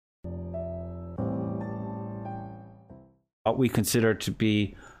what we consider to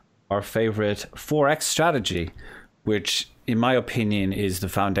be our favorite 4X strategy, which, in my opinion, is the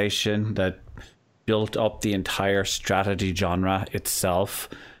foundation that built up the entire strategy genre itself,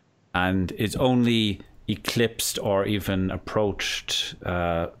 and is only eclipsed or even approached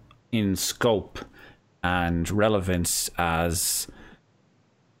in scope and relevance as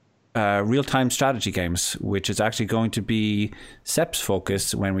real-time strategy games, which is actually going to be Sep's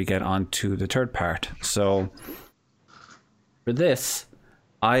focus when we get on to the third part. So for this,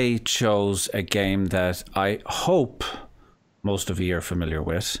 I chose a game that I hope most of you are familiar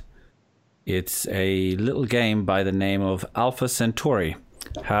with. It's a little game by the name of Alpha Centauri.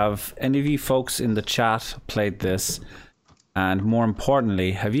 Have any of you folks in the chat played this? And more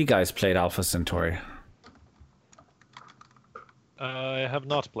importantly, have you guys played Alpha Centauri? I have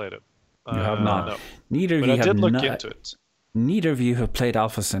not played it. You have not. No. Neither of But you I have did look into it. Neither of you have played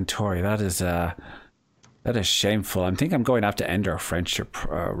Alpha Centauri. That is shameful. I think I'm going to have to end our friendship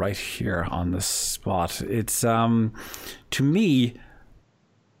right here on the spot. It's to me,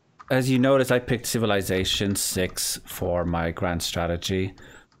 as you notice, I picked Civilization 6 for my grand strategy,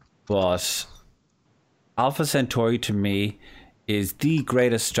 but Alpha Centauri to me is the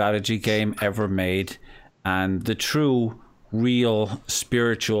greatest strategy game ever made, and the true, real,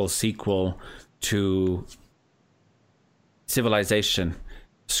 spiritual sequel to Civilization.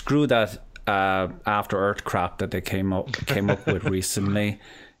 Screw that After Earth crap that they came up with recently.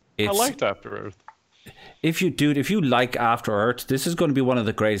 I liked After Earth. If you like After Earth, this is going to be one of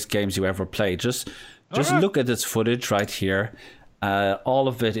the greatest games you ever play. Just look at this footage right here. All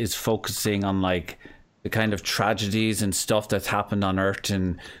of it is focusing on like the kind of tragedies and stuff that's happened on Earth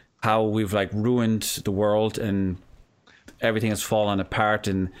and how we've like ruined the world and everything has fallen apart,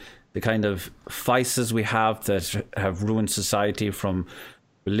 and the kind of vices we have that have ruined society, from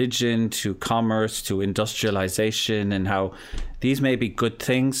religion to commerce to industrialization, and how these may be good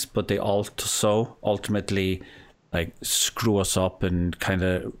things, but they also ultimately like screw us up and kind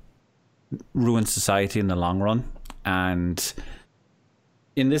of ruin society in the long run. And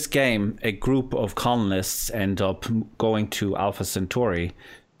in this game, a group of colonists end up going to Alpha Centauri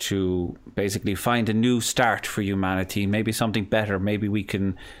to basically find a new start for humanity, maybe something better. Maybe we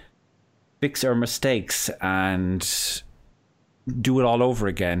can fix our mistakes and do it all over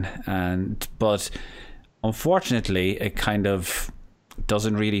again. But unfortunately, it kind of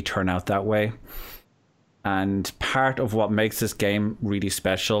doesn't really turn out that way. And part of what makes this game really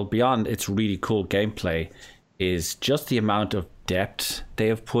special, beyond its really cool gameplay, is just the amount of depth they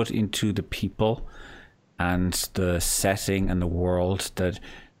have put into the people and the setting and the world that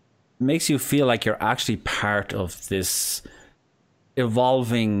makes you feel like you're actually part of this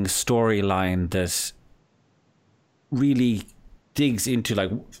evolving storyline that really digs into like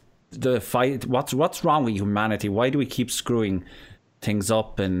the fight. What's wrong with humanity? Why do we keep screwing things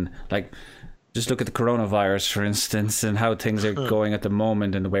up? And like, just look at the coronavirus, for instance, and how things are going at the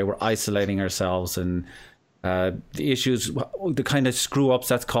moment, and the way we're isolating ourselves, and the issues, the kind of screw ups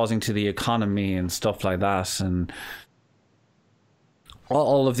that's causing to the economy and stuff like that. And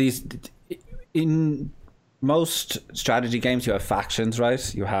all of these, in most strategy games, you have factions,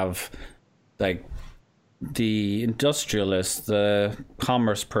 right? You have like the industrialist, the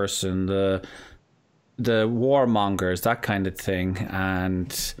commerce person, the warmongers, that kind of thing,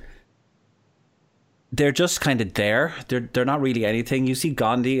 and they're just kind of there. They're not really anything. You see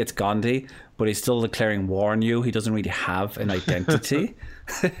Gandhi, it's Gandhi, but he's still declaring war on you. He doesn't really have an identity.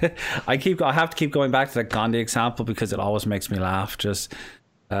 I have to keep going back to that Gandhi example because it always makes me laugh. Just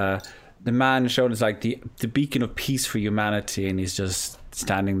the man shown as like the beacon of peace for humanity, and he's just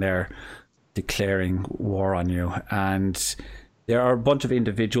standing there declaring war on you. And there are a bunch of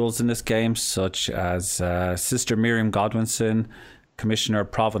individuals in this game, such as Sister Miriam Godwinson, Commissioner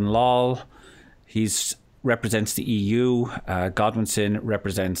Pravin Lal. He's represents the EU. Godwinson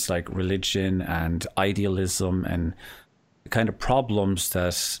represents like religion and idealism and the kind of problems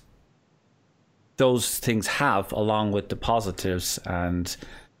that those things have, along with the positives. And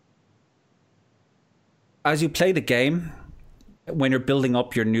as you play the game, when you're building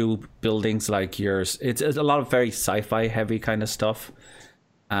up your new buildings like yours, it's a lot of very sci-fi heavy kind of stuff,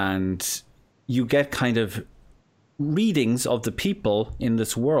 and you get kind of readings of the people in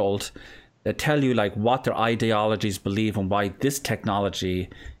this world that tell you like what their ideologies believe and why this technology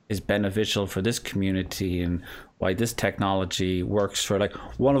is beneficial for this community and why this technology works for, like,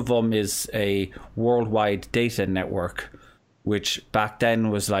 one of them is a worldwide data network, which back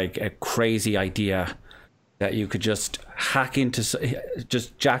then was like a crazy idea that you could just jack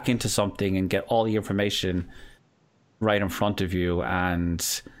into something and get all the information right in front of you,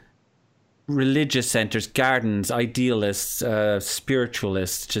 and religious centers, gardens, idealists,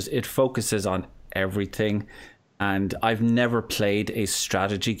 spiritualists. Just it focuses on everything. And I've never played a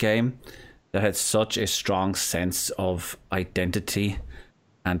strategy game that had such a strong sense of identity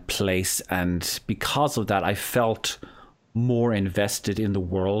and place. And because of that, I felt more invested in the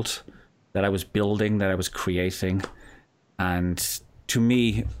world that I was building, that I was creating. And to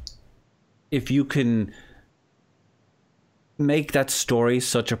me, if you can make that story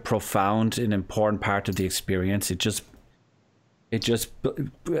such a profound and important part of the experience, it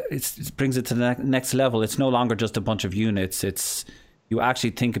brings it to the next level. It's no longer just a bunch of units. It's you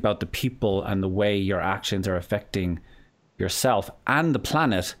actually think about the people and the way your actions are affecting yourself and the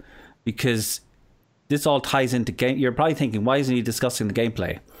planet, because this all ties into game. You're probably thinking, why isn't he discussing the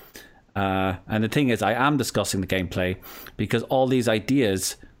gameplay? And the thing is, I am discussing the gameplay because all these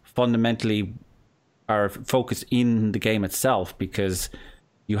ideas fundamentally are focused in the game itself, because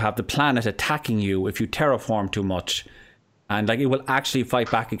you have the planet attacking you if you terraform too much, and like it will actually fight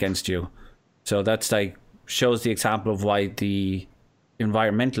back against you. So that's like shows the example of why the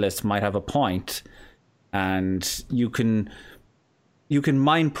environmentalists might have a point. And you can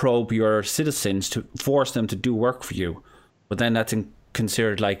mind probe your citizens to force them to do work for you, but then that's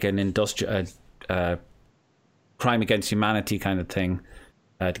considered like an industrial crime against humanity kind of thing,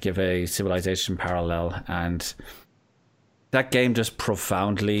 to give a civilization parallel. And that game just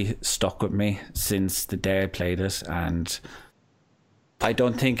profoundly stuck with me since the day I played it, and I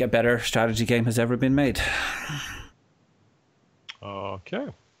don't think a better strategy game has ever been made. Okay.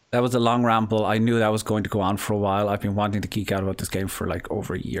 That was a long ramble. I knew that was going to go on for a while. I've been wanting to geek out about this game for like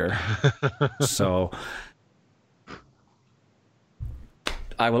over a year. So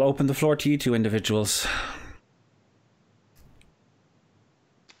I will open the floor to you two individuals.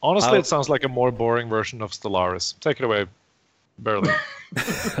 Honestly, it sounds like a more boring version of Stellaris. Take it away, Burley.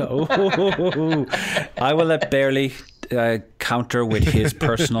 I will let Barely counter with his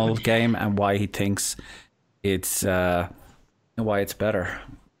personal game and why he thinks it's why it's better.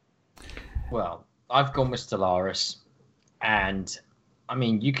 Well, I've gone with Stellaris, and I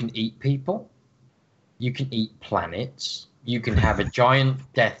mean, you can eat people, you can eat planets, you can have a giant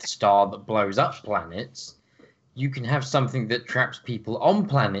Death Star that blows up planets, you can have something that traps people on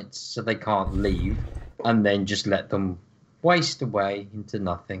planets so they can't leave, and then just let them waste away into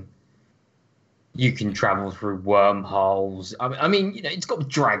nothing. You can travel through wormholes. I mean, you know, it's got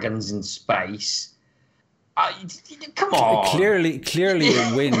dragons in space. Come on. Clearly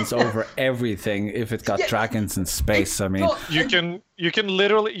it wins over everything if it's got dragons in space. I mean, you can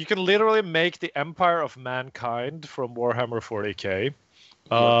literally make the Empire of Mankind from Warhammer 40K.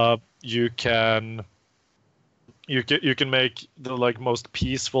 You can make the like most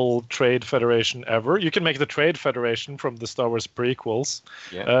peaceful trade federation ever. You can make the Trade Federation from the Star Wars prequels.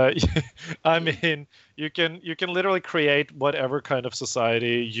 Yeah. I mean, you can literally create whatever kind of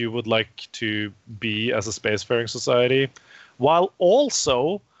society you would like to be as a spacefaring society, while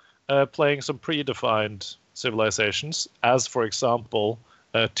also playing some predefined civilizations, as for example,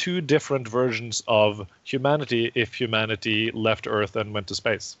 two different versions of humanity if humanity left Earth and went to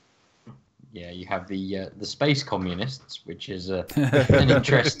space. Yeah, you have the space communists, which is an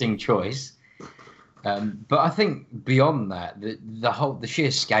interesting choice. But I think beyond that, the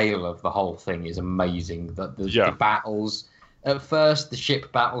sheer scale of the whole thing is amazing. The battles, at first, the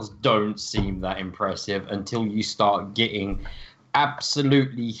ship battles don't seem that impressive until you start getting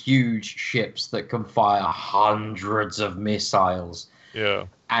absolutely huge ships that can fire hundreds of missiles. Yeah,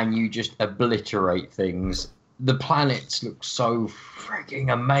 and you just obliterate things. The planets look so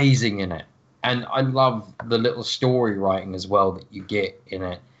freaking amazing in it. And I love the little story writing as well that you get in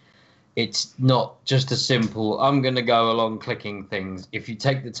it. It's not just a simple, I'm going to go along clicking things. If you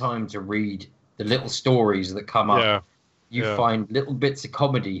take the time to read the little stories that come up, you find little bits of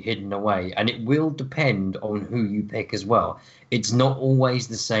comedy hidden away. And it will depend on who you pick as well. It's not always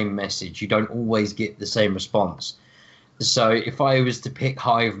the same message. You don't always get the same response. So if I was to pick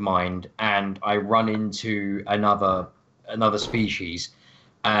Hive Mind and I run into another species,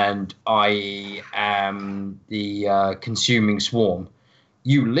 and I am the consuming swarm,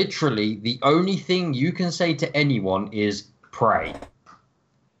 you literally, the only thing you can say to anyone is pray.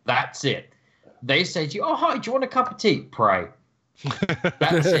 That's it. They say to you, oh, hi, do you want a cup of tea? Pray.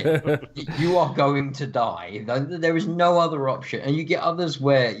 That's it. You are going to die. There is no other option. And you get others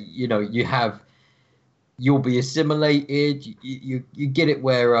where, you know, you'll be assimilated. You get it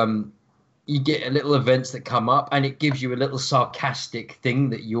where you get little events that come up and it gives you a little sarcastic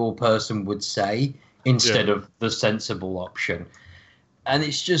thing that your person would say instead of the sensible option. and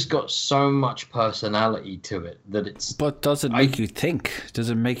it's just got so much personality to it that it's. But does it make you think? Does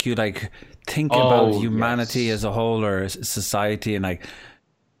it make you like think about humanity as a whole or society and like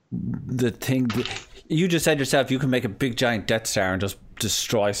the thing? You just said yourself you can make a big giant Death Star and just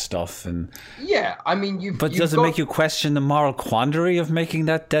destroy stuff and I mean but does it make you question the moral quandary of making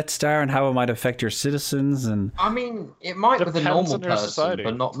that Death Star and how it might affect your citizens? And I mean it might with a normal person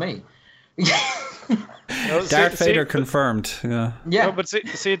but not me. Darth Vader confirmed. Yeah. No, but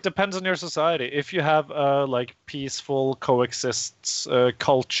see, it depends on your society. If you have like peaceful coexists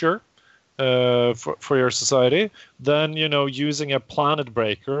culture for your society, then using a planet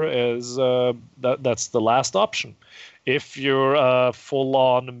breaker is that's the last option. If you're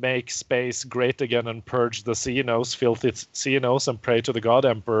full-on make space great again and purge the Xenos, filthy Xenos, and pray to the God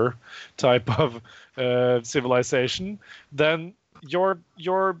Emperor type of civilization, then your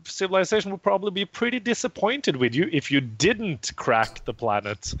civilization would probably be pretty disappointed with you if you didn't crack the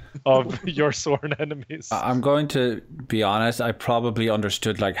planet of your sworn enemies. I'm going to be honest, I probably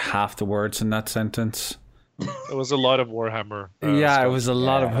understood like half the words in that sentence. It was a lot of Warhammer. It was a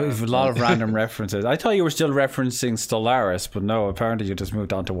lot of random references. I thought you were still referencing Stellaris, but no, apparently you just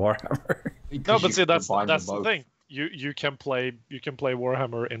moved on to Warhammer. No, but see, that's the thing. You can play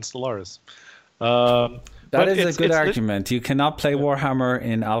Warhammer in Stellaris. That is a good argument. You cannot play Warhammer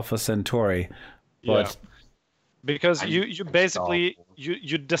in Alpha Centauri, but because you basically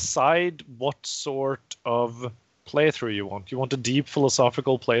you decide what sort of playthrough you want. You want a deep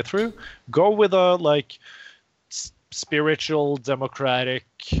philosophical playthrough? Go with a like spiritual, democratic,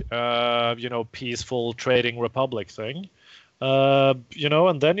 peaceful trading republic thing. And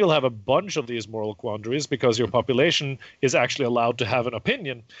then you'll have a bunch of these moral quandaries because your population is actually allowed to have an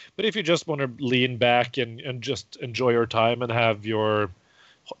opinion. But if you just want to lean back and just enjoy your time and have your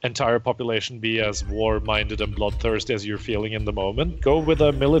entire population be as war-minded and bloodthirsty as you're feeling in the moment, go with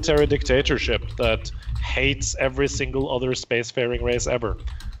a military dictatorship that hates every single other spacefaring race ever.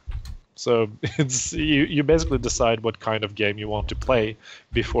 So it's you basically decide what kind of game you want to play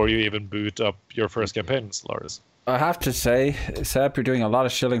before you even boot up your first campaign in Stellaris. I have to say, Seb, you're doing a lot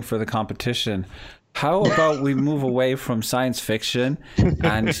of shilling for the competition. How about we move away from science fiction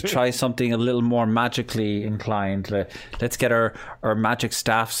and try something a little more magically inclined? Let's get our magic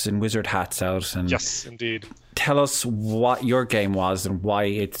staffs and wizard hats out. And yes, indeed. Tell us what your game was and why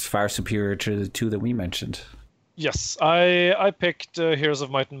it's far superior to the two that we mentioned. Yes, I picked Heroes of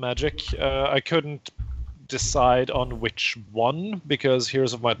Might and Magic. I couldn't decide on which one because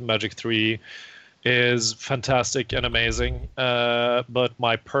Heroes of Might and Magic 3 is fantastic and amazing. But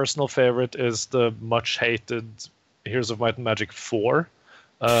my personal favorite is the much hated Heroes of Might and Magic 4.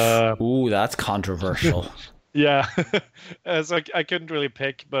 Ooh, that's controversial. Yeah, so I couldn't really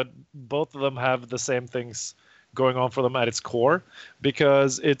pick, but both of them have the same things going on for them at its core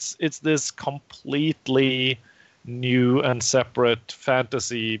because it's this completely new and separate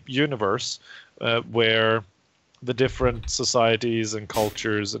fantasy universe where the different societies and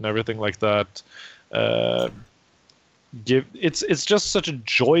cultures and everything like that it's just such a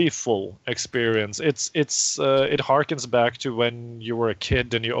joyful experience. It harkens back to when you were a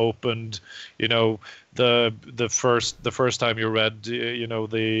kid and you opened the first time you read the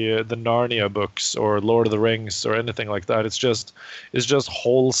Narnia books or Lord of the Rings or anything like that. It's just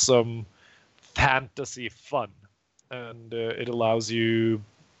wholesome fantasy fun, and it allows you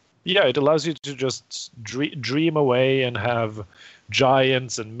to just dream away and have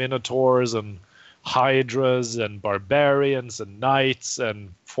giants and minotaurs and hydras and barbarians and knights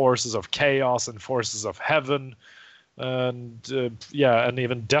and forces of chaos and forces of heaven, and and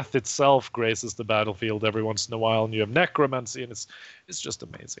even death itself graces the battlefield every once in a while, and you have necromancy, and it's just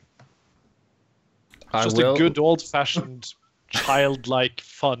amazing. It's just a good old-fashioned childlike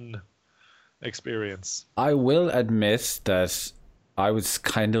fun experience. I will admit that I was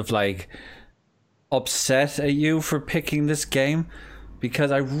kind of like upset at you for picking this game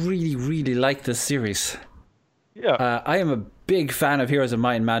because I really, really like this series. Yeah. I am a big fan of Heroes of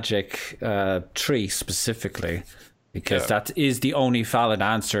Might and Magic 3 specifically because that is the only valid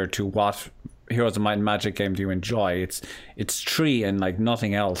answer to what Heroes of Might and Magic game do you enjoy. It's 3 and like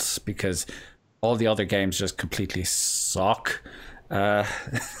nothing else because all the other games just completely suck. But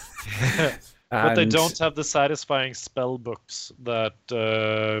they don't have the satisfying spell books that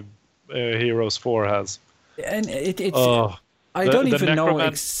Heroes 4 has. And I don't even know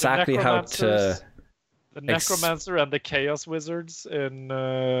exactly how to... The Necromancer and the Chaos Wizards in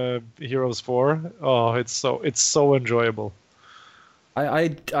Heroes 4. Oh, it's so enjoyable.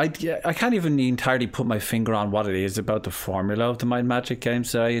 I can't even entirely put my finger on what it is about the formula of the Might and Magic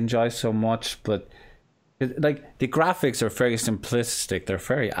games that I enjoy so much, but Like the graphics are very simplistic. They're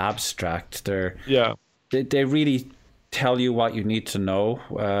very abstract. Yeah. They really tell you what you need to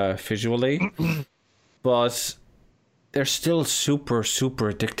know visually, but they're still super,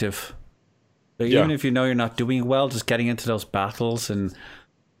 super addictive. Like, even if you know you're not doing well, just getting into those battles and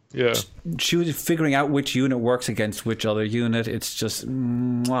figuring out which unit works against which other unit, it's just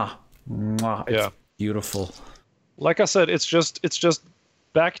it's beautiful. Like I said, it's just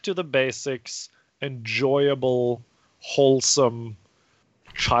back to the basics, enjoyable, wholesome,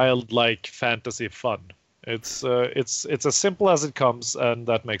 childlike fantasy fun. It's as simple as it comes, and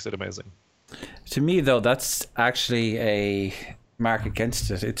that makes it amazing. To me, though, that's actually a mark against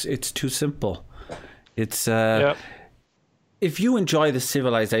it. It's too simple. It's if you enjoy the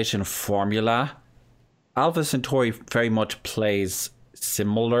Civilization formula, Alpha Centauri very much plays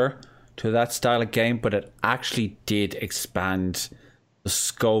similar to that style of game, but it actually did expand the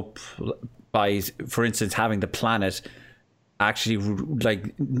scope by, for instance, having the planet actually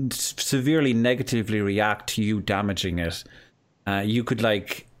like severely negatively react to you damaging it. You could,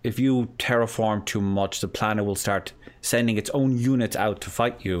 like, if you terraform too much, the planet will start sending its own units out to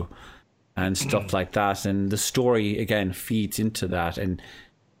fight you and stuff like that. And the story again feeds into that. And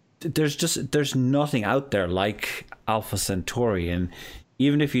there's nothing out there like Alpha Centauri. And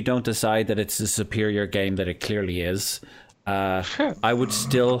even if you don't decide that it's a superior game that it clearly is, I would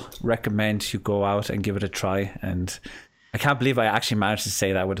still recommend you go out and give it a try. And I can't believe I actually managed to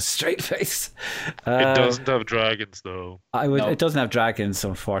say that with a straight face. It doesn't have dragons, though. It doesn't have dragons,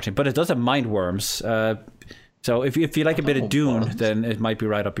 unfortunately, but it does have mind worms. So if you like a bit of Dune, then it might be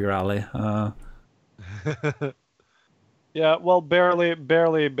right up your alley. Yeah, well,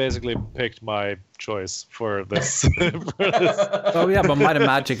 barely basically picked my choice for this. Oh yeah, but Might and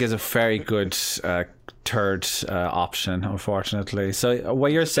Magic is a very good third option, unfortunately. So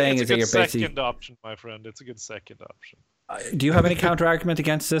what you're saying is that you're basically... second option, my friend. It's a good second option. Do you have any counter argument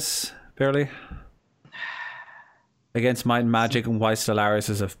against this, Barely? Against Might and Magic and why Stellaris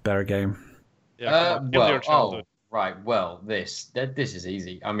is a better game? Yeah, well, this is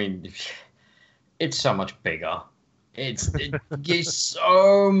easy. I mean, it's so much bigger. There's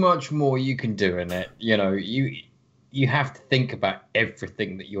so much more you can do in it. You know, you have to think about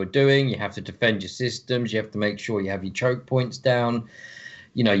everything that you're doing. You have to defend your systems. You have to make sure you have your choke points down.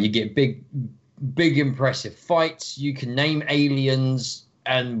 You know, you get big, impressive fights. You can name aliens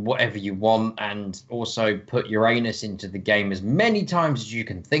and whatever you want, and also put Uranus into the game as many times as you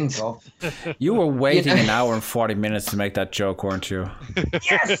can think of. You were waiting an hour and 40 minutes to make that joke, weren't you?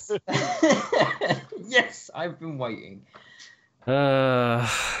 Yes! Yes, I've been waiting. So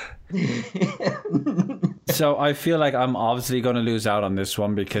I feel like I'm obviously going to lose out on this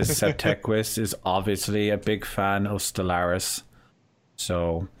one because Septequis is obviously a big fan of Stellaris.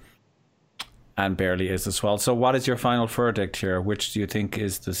 So... and Barely is as well. So what is your final verdict here? Which do you think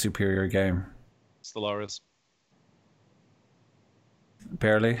is the superior game? Stellaris.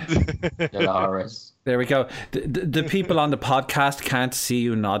 Barely? Stellaris. There we go. The people on the podcast can't see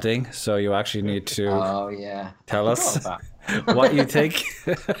you nodding, so you actually need to tell us what you think.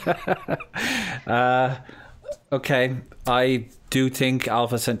 Okay, I do think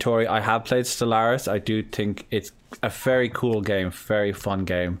Alpha Centauri, I have played Stellaris. I do think it's a very cool game, very fun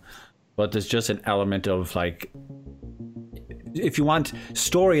game. But there's just an element of, like, if you want,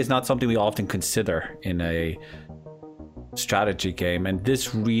 story is not something we often consider in a strategy game, and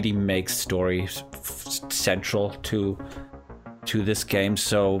this really makes story central to this game.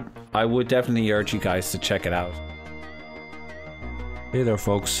 So I would definitely urge you guys to check it out. Hey there,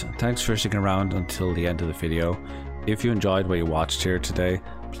 folks. Thanks for sticking around until the end of the video. If you enjoyed what you watched here today,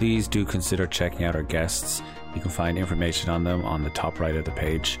 please do consider checking out our guests. You can find information on them on the top right of the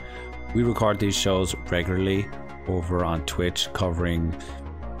page. We record these shows regularly over on Twitch, covering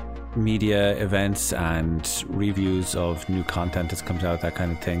media events and reviews of new content that comes out, that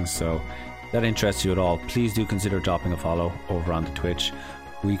kind of thing. So if that interests you at all, please do consider dropping a follow over on the Twitch.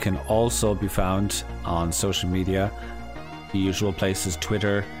 We can also be found on social media, the usual places: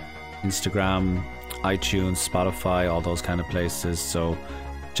 Twitter, Instagram, iTunes, Spotify, all those kind of places. So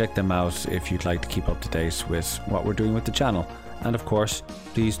check them out if you'd like to keep up to date with what we're doing with the channel. And of course,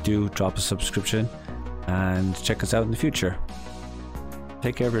 please do drop a subscription and check us out in the future.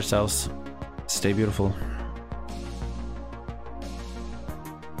 Take care of yourselves. Stay beautiful.